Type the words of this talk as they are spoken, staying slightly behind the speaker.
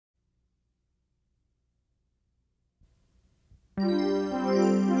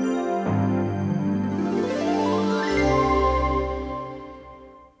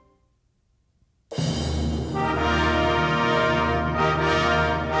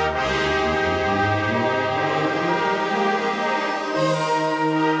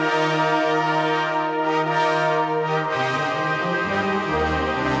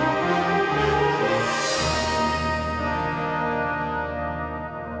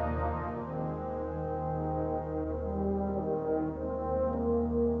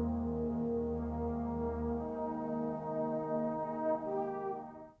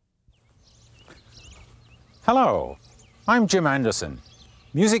Hello, I'm Jim Anderson,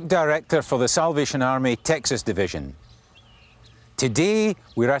 Music Director for the Salvation Army Texas Division. Today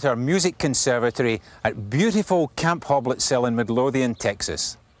we're at our Music Conservatory at beautiful Camp Hoblettsville in Midlothian,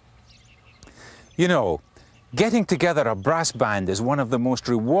 Texas. You know, getting together a brass band is one of the most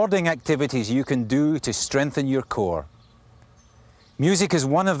rewarding activities you can do to strengthen your core. Music is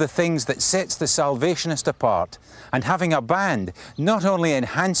one of the things that sets the Salvationist apart, and having a band not only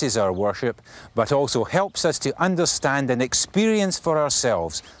enhances our worship, but also helps us to understand and experience for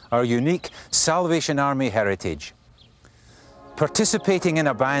ourselves our unique Salvation Army heritage. Participating in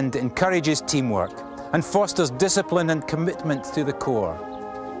a band encourages teamwork and fosters discipline and commitment to the core.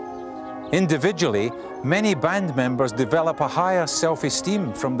 Individually, many band members develop a higher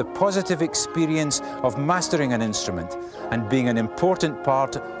self-esteem from the positive experience of mastering an instrument and being an important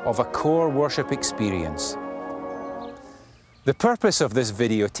part of a core worship experience. The purpose of this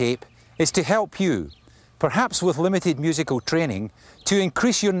videotape is to help you, perhaps with limited musical training, to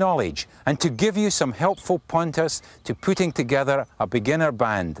increase your knowledge and to give you some helpful pointers to putting together a beginner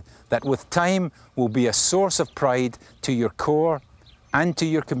band that with time will be a source of pride to your core and to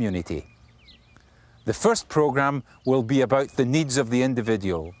your community. The first program will be about the needs of the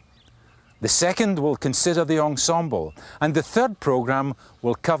individual. The second will consider the ensemble, and the third program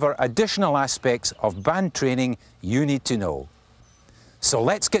will cover additional aspects of band training you need to know. So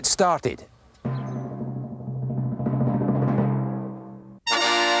let's get started.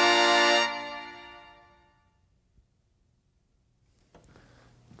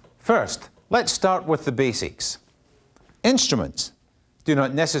 First, let's start with the basics. Instruments do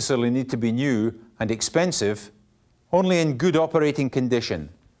not necessarily need to be new and expensive, only in good operating condition,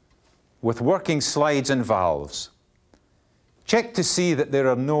 with working slides and valves. Check to see that there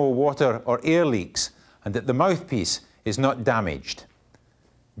are no water or air leaks and that the mouthpiece is not damaged.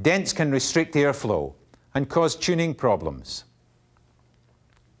 Dents can restrict airflow and cause tuning problems.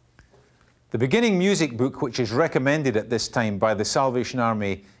 The beginning music book, which is recommended at this time by the Salvation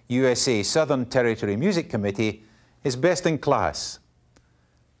Army USA Southern Territory Music Committee, is best in class.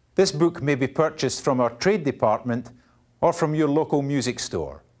 This book may be purchased from our trade department or from your local music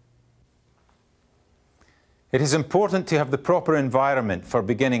store. It is important to have the proper environment for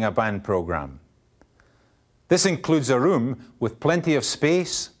beginning a band program. This includes a room with plenty of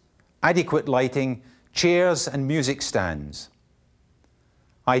space, adequate lighting, chairs and music stands.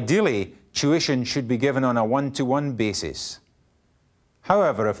 Ideally, tuition should be given on a one-to-one basis.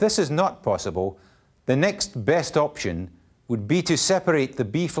 However, if this is not possible, the next best option would be to separate the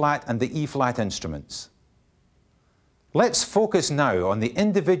B-flat and the E-flat instruments. Let's focus now on the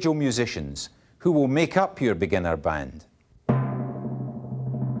individual musicians who will make up your beginner band.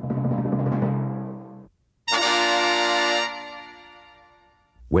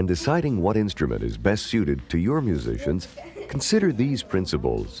 When deciding what instrument is best suited to your musicians, consider these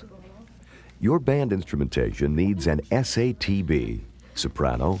principles. Your band instrumentation needs an SATB,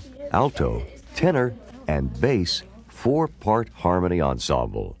 soprano, alto, tenor, and bass four-part harmony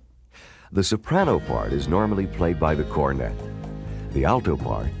ensemble. The soprano part is normally played by the cornet, the alto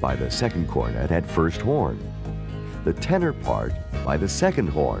part by the second cornet at first horn, the tenor part by the second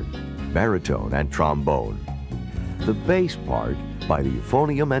horn, baritone, and trombone, the bass part by the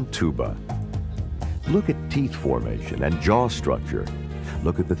euphonium and tuba. Look at teeth formation and jaw structure.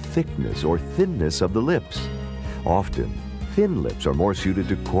 Look at the thickness or thinness of the lips. Often, thin lips are more suited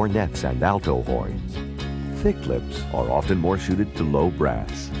to cornets and alto horns. Thick lips are often more suited to low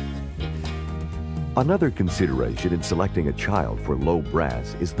brass. Another consideration in selecting a child for low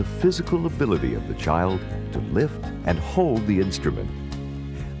brass is the physical ability of the child to lift and hold the instrument.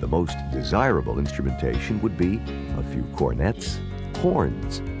 The most desirable instrumentation would be a few cornets,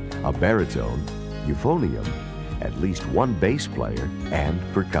 horns, a baritone, euphonium, at least one bass player, and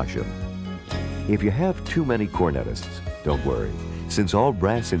percussion. If you have too many cornetists, don't worry. Since all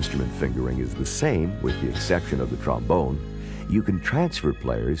brass instrument fingering is the same with the exception of the trombone, you can transfer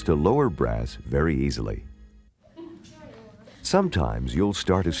players to lower brass very easily. Sometimes you'll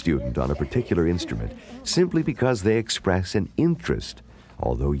start a student on a particular instrument simply because they express an interest,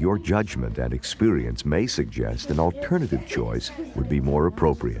 although your judgment and experience may suggest an alternative choice would be more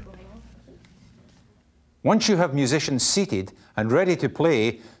appropriate. Once you have musicians seated and ready to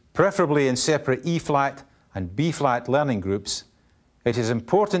play, preferably in separate E-flat and B-flat learning groups, it is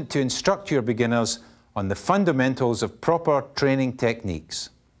important to instruct your beginners on the fundamentals of proper training techniques.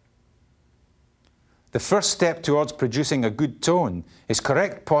 The first step towards producing a good tone is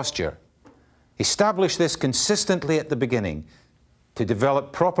correct posture. Establish this consistently at the beginning to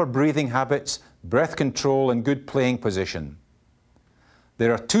develop proper breathing habits, breath control, and good playing position.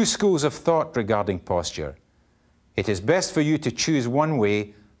 There are two schools of thought regarding posture. It is best for you to choose one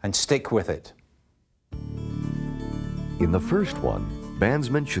way and stick with it. In the first one,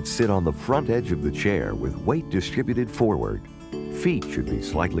 bandsmen should sit on the front edge of the chair with weight distributed forward. Feet should be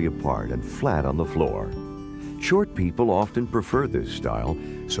slightly apart and flat on the floor. Short people often prefer this style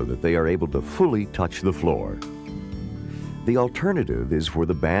so that they are able to fully touch the floor. The alternative is for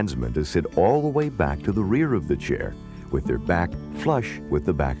the bandsmen to sit all the way back to the rear of the chair with their back flush with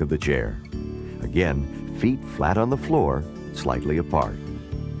the back of the chair. Again, feet flat on the floor, slightly apart.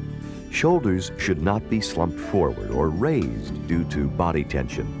 Shoulders should not be slumped forward or raised due to body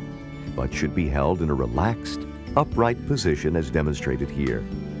tension, but should be held in a relaxed, upright position as demonstrated here.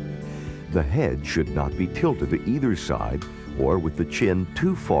 The head should not be tilted to either side or with the chin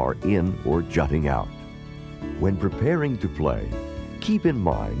too far in or jutting out. When preparing to play, keep in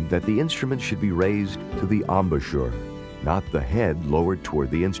mind that the instrument should be raised to the embouchure, not the head lowered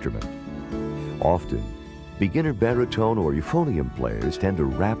toward the instrument. Often, beginner baritone or euphonium players tend to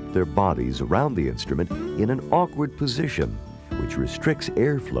wrap their bodies around the instrument in an awkward position, which restricts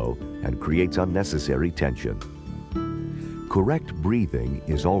airflow and creates unnecessary tension. Correct breathing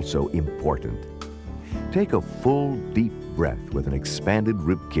is also important. Take a full, deep breath with an expanded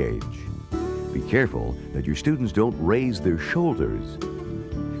rib cage. Be careful that your students don't raise their shoulders.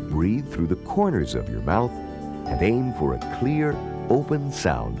 Breathe through the corners of your mouth and aim for a clear, open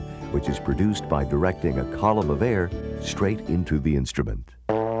sound, which is produced by directing a column of air straight into the instrument.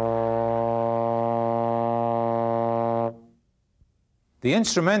 The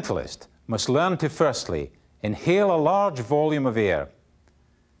instrumentalist must learn to firstly inhale a large volume of air.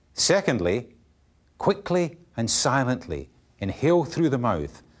 Secondly, quickly and silently inhale through the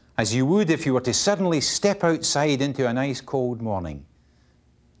mouth, as you would if you were to suddenly step outside into an ice cold morning.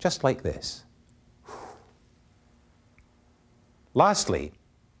 Just like this. Lastly,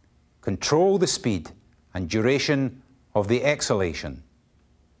 control the speed and duration of the exhalation.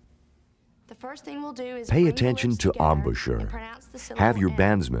 The first thing we'll do is pay attention to embouchure. Have your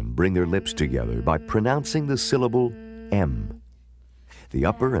bandsmen bring their lips together by pronouncing the syllable M. The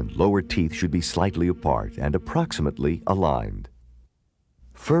upper and lower teeth should be slightly apart and approximately aligned.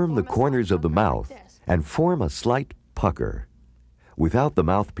 Firm the corners of the mouth and form a slight pucker. Without the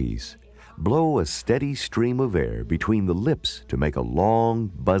mouthpiece, blow a steady stream of air between the lips to make a long,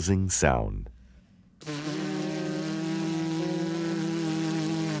 buzzing sound.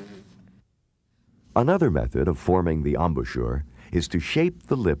 Another method of forming the embouchure is to shape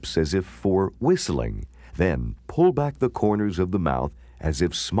the lips as if for whistling, then pull back the corners of the mouth as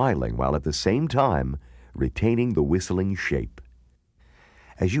if smiling while at the same time retaining the whistling shape.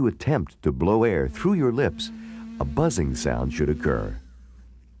 As you attempt to blow air through your lips, a buzzing sound should occur.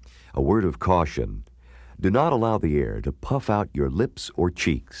 A word of caution: do not allow the air to puff out your lips or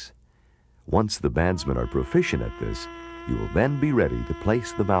cheeks. Once the bandsmen are proficient at this, you will then be ready to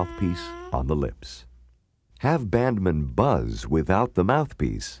place the mouthpiece on the lips. Have bandmen buzz without the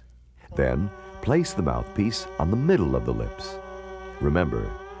mouthpiece. Then place the mouthpiece on the middle of the lips. Remember,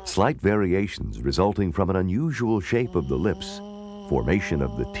 slight variations resulting from an unusual shape of the lips, formation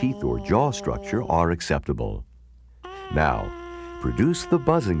of the teeth or jaw structure are acceptable. Now, produce the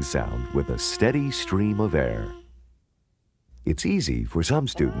buzzing sound with a steady stream of air. It's easy for some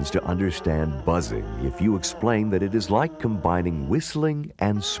students to understand buzzing if you explain that it is like combining whistling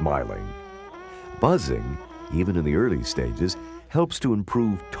and smiling. Buzzing, even in the early stages, helps to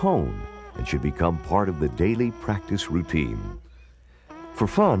improve tone and should become part of the daily practice routine. For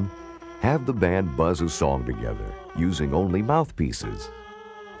fun, have the band buzz a song together, using only mouthpieces.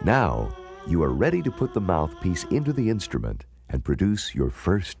 Now, you are ready to put the mouthpiece into the instrument and produce your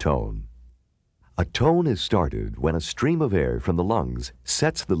first tone. A tone is started when a stream of air from the lungs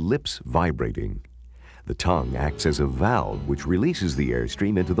sets the lips vibrating. The tongue acts as a valve which releases the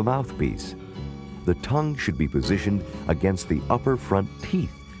airstream into the mouthpiece. The tongue should be positioned against the upper front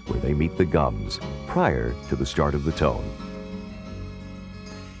teeth where they meet the gums prior to the start of the tone.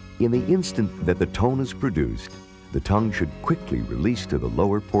 In the instant that the tone is produced, The tongue should quickly release to the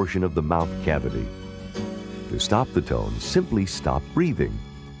lower portion of the mouth cavity. To stop the tone, simply stop breathing.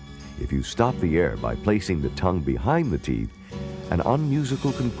 If you stop the air by placing the tongue behind the teeth, an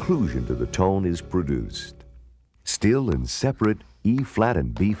unmusical conclusion to the tone is produced. Still in separate E-flat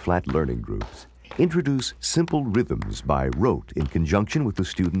and B-flat learning groups, introduce simple rhythms by rote in conjunction with the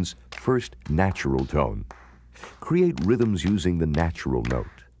student's first natural tone. Create rhythms using the natural note.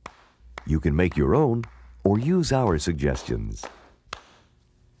 You can make your own or use our suggestions.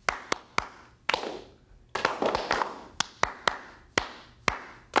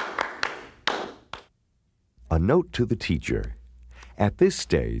 A note to the teacher. At this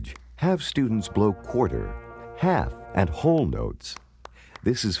stage, have students blow quarter, half, and whole notes.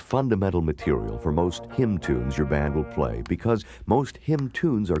 This is fundamental material for most hymn tunes your band will play because most hymn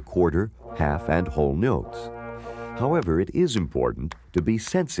tunes are quarter, half, and whole notes. However, it is important to be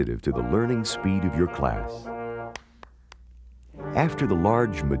sensitive to the learning speed of your class. After the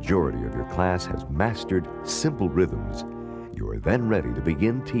large majority of your class has mastered simple rhythms, you are then ready to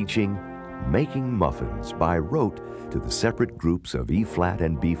begin teaching Making Muffins by rote to the separate groups of E-flat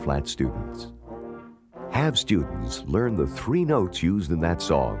and B-flat students. Have students learn the 3 notes used in that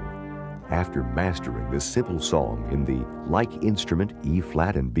song. After mastering this simple song in the like instrument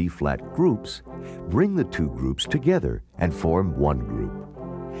E-flat and B-flat groups, bring the 2 groups together and form one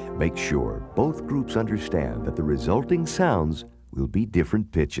group. Make sure both groups understand that the resulting sounds will be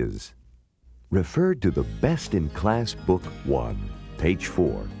different pitches. Refer to the Best in Class Book 1, page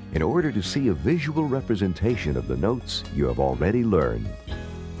 4, in order to see a visual representation of the notes you have already learned.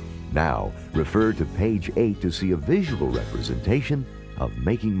 Now, refer to page 8 to see a visual representation of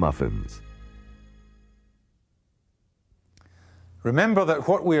Making Muffins. Remember that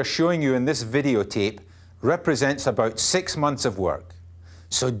what we are showing you in this videotape represents about 6 months of work.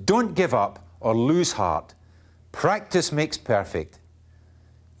 So don't give up or lose heart. Practice makes perfect.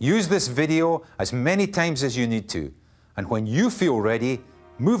 Use this video as many times as you need to, and when you feel ready,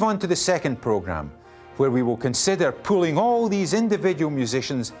 move on to the second program, where we will consider pulling all these individual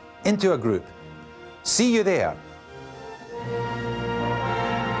musicians into a group. See you there.